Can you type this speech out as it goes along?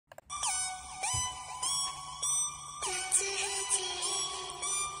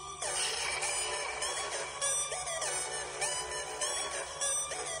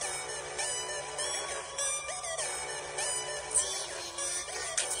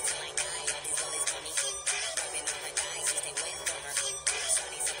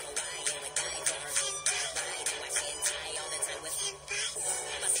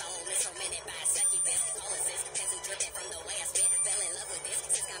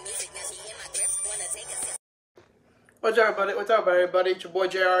What's up, everybody? What's up, everybody? It's your boy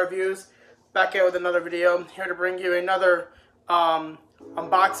JR Reviews, back here with another video. Here to bring you another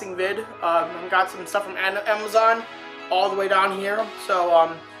unboxing vid. I've got some stuff from Amazon all the way down here.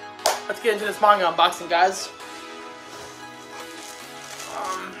 So let's get into this manga unboxing, guys.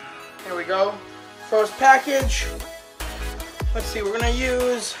 Here we go. First package. Let's see. We're gonna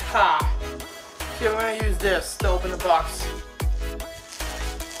use we're gonna use this to open the box.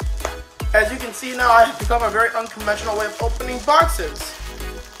 As you can see now, I have become a very unconventional way of opening boxes.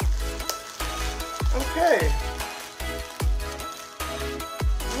 Okay.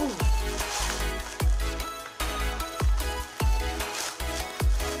 Ooh.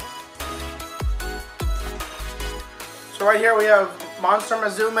 So right here we have Monster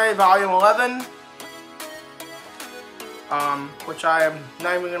Musume Volume 11. Which I am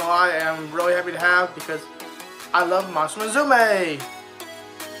not even gonna lie, I am really happy to have because I love Monster Musume.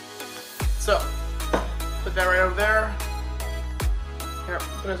 So, put that right over there. Here,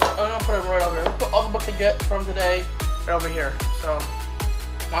 I'm gonna put it right over here. Put all the books I get from today right over here. So,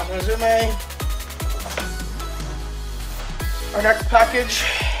 Monster Musume. Our next package.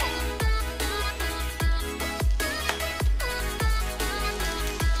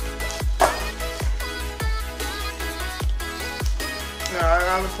 Now,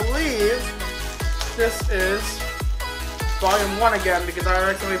 I believe this is Volume 1 again, because I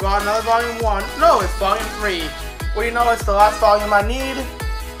recently bought another Volume 1. No, it's Volume 3. Well, you know, it's the last volume I need.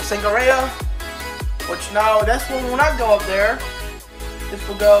 sayonara, which now this one will not go up there. This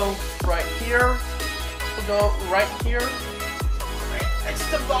will go right here. This will go right here. Right next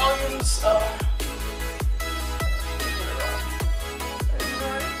to volumes.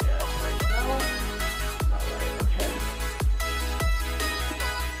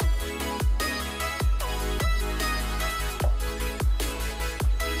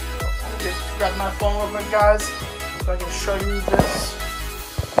 Grab my phone real quick, guys, so I can show you this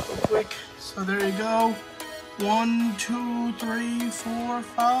real quick. So there you go. 1, 2, 3, 4,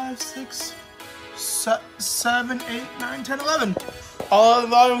 5, 6, 7, 8, 9, 10, 11. All the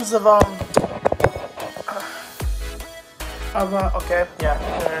volumes of okay, yeah,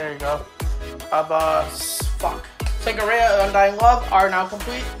 there you go. sayonara, Undying Love are now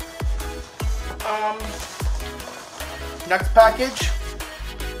complete. Next package.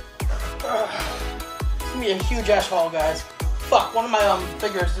 It's gonna be a huge ass haul, guys. Fuck, one of my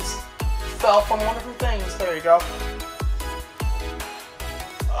figures just fell from wonderful things. There you go.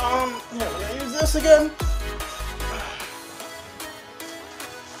 Here, we're gonna use this again.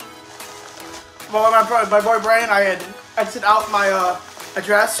 Well, my boy Brian, I had exited out my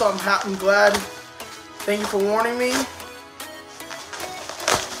address, so I'm glad. Thank you for warning me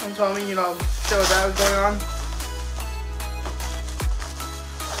and telling me, you know, shit like that was going on.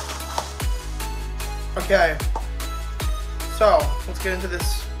 Okay, so let's get into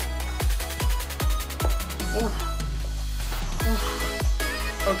this. Oof.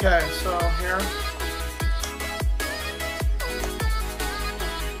 Oof. Okay, so here.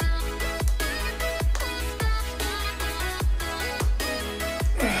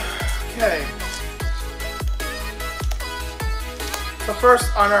 Okay. So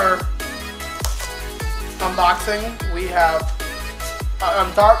first on our unboxing, we have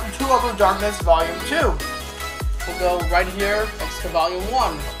Two Over Darkness Volume 2. We'll go right here next to Volume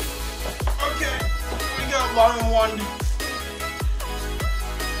 1. Okay, we got Volume 1.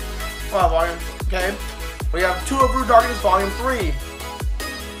 Well, Volume, okay. We have Two Over Darkness Volume 3.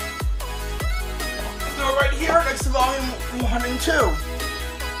 We'll go right here next to Volume 1 and 2.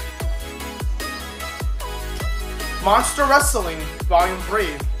 Monster Wrestling Volume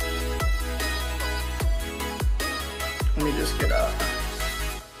 3. Let me just get up.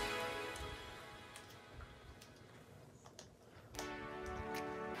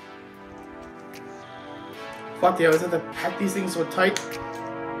 Fuck yeah, I was have to pack these things so tight.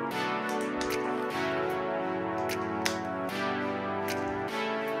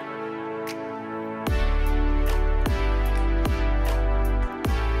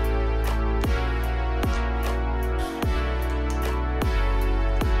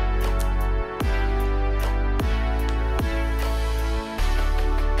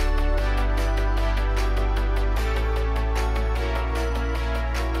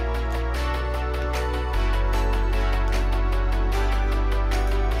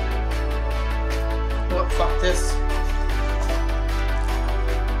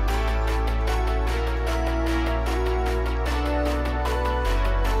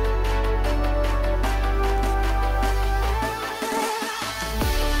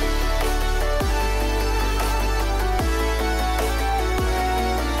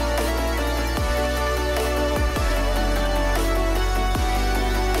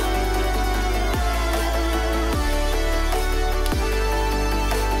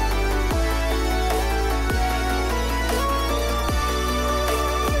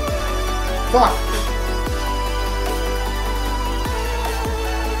 Fuck.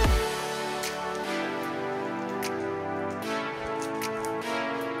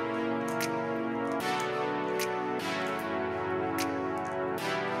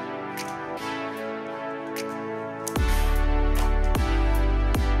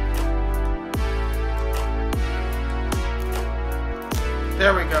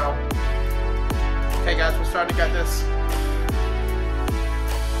 There we go. Okay guys, we're starting to get this.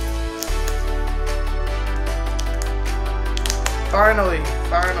 Finally,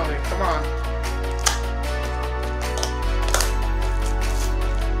 come on.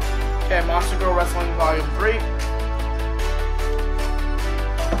 Okay, Monster Girl Wrestling Volume 3.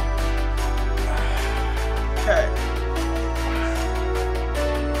 Okay.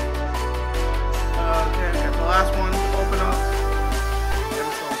 Okay, got the last one to open up.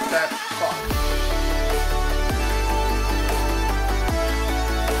 That fuck.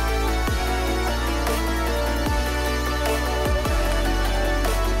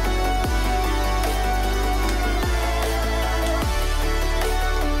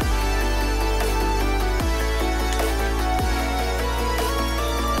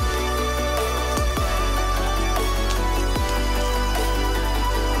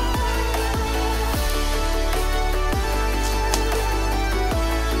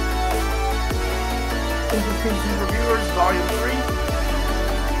 Reviewers, Volume 3.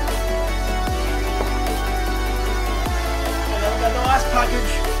 And then we got the last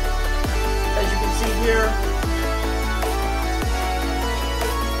package, as you can see here.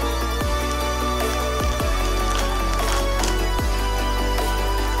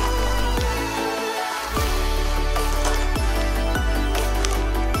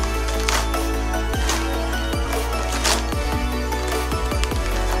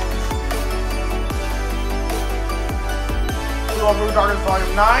 Blue Darkness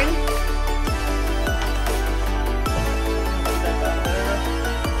Volume 9.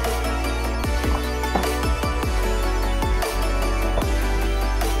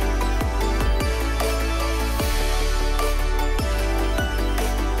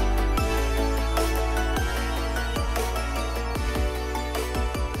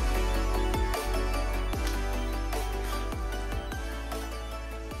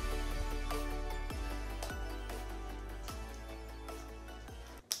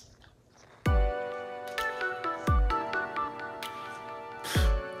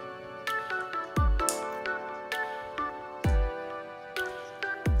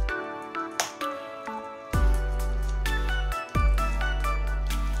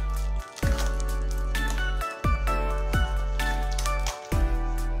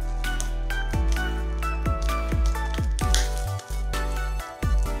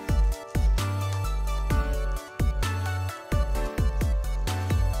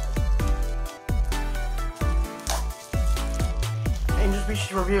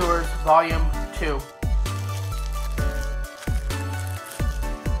 Species Reviewers, Volume 2.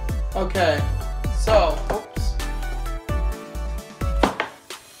 Okay, so, oops.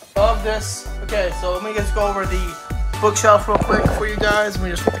 Of this, okay, so let me just go over the bookshelf real quick for you guys. Let me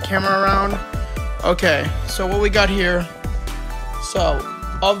just put the camera around. Okay, so what we got here. So,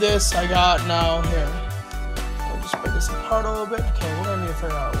 of this, I got now, here. I'll just spread this apart a little bit. Okay, we're gonna need to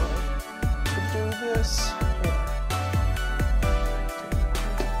figure out a way to do this. Here.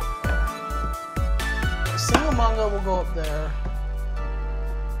 Single manga will go up there.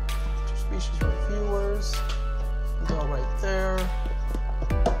 Species Reviewers will go right there.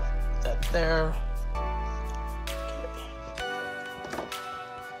 That there. Okay.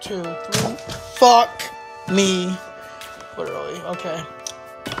 2, 3. Fuck me. Literally. Okay.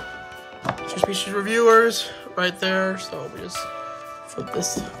 Species Reviewers right there. So we just flip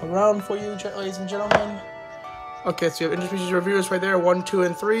this around for you, ladies and gentlemen. Okay, so you have Interspecies Reviewers right there. 1, 2,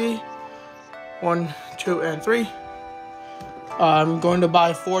 and 3. 1, 2, and 3. I'm going to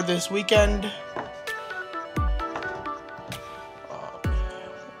buy 4 this weekend.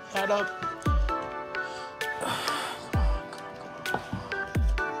 Add up.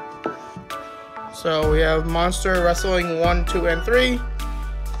 So we have Monster Wrestling 1, 2, and 3.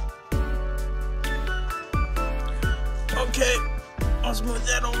 Okay, let's move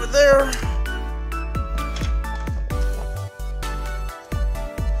that over there.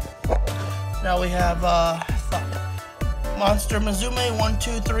 Now we have Monster Mizume 1,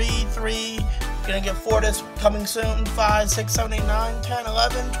 2, 3, 3. Gonna get 4 this coming soon. 5, 6, 7, 8, 9, 10,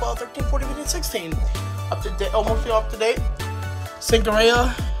 11, 12, 13, 14, 15, 16. Up to date, almost up to date.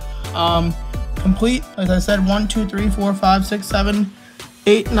 Synchrea, complete. As I said, 1, 2, 3, 4, 5, 6, 7,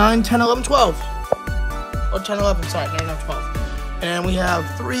 8, 9, 10, 11, 12. Or 10, 11, sorry, 9, 12. And we have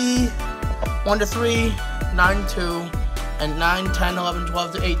 3 1 to 3, 9 to 2, and 9, 10, 11,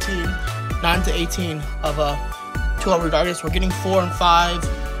 12 to 18, 9 to 18 of 2 Hour Darkness. We're getting 4 and 5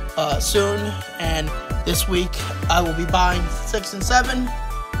 soon, and this week I will be buying 6 and 7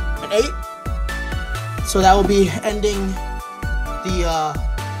 and 8. So that will be ending the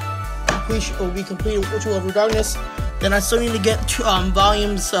completion. Will be completed with 2 Hour Darkness. Then I still need to get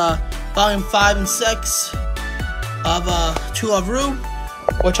volumes, volume 5 and 6 of 2 of Ru,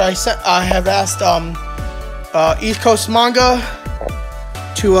 which I have asked East Coast Manga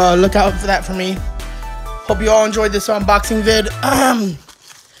to look out for that for me. Hope you all enjoyed this unboxing vid.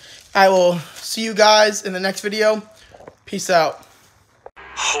 I will see you guys in the next video. Peace out.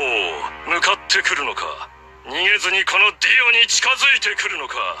 向かってくるのか。逃げずにこのディオに近づいてくるの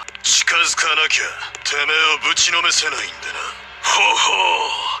か。近づかなきゃてめえをぶちのめせないんでな。ほほ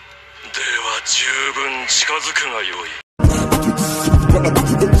う。では十分近づくがよい。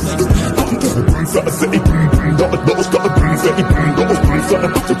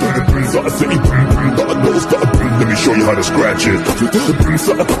Let me show you how to scratch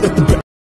it.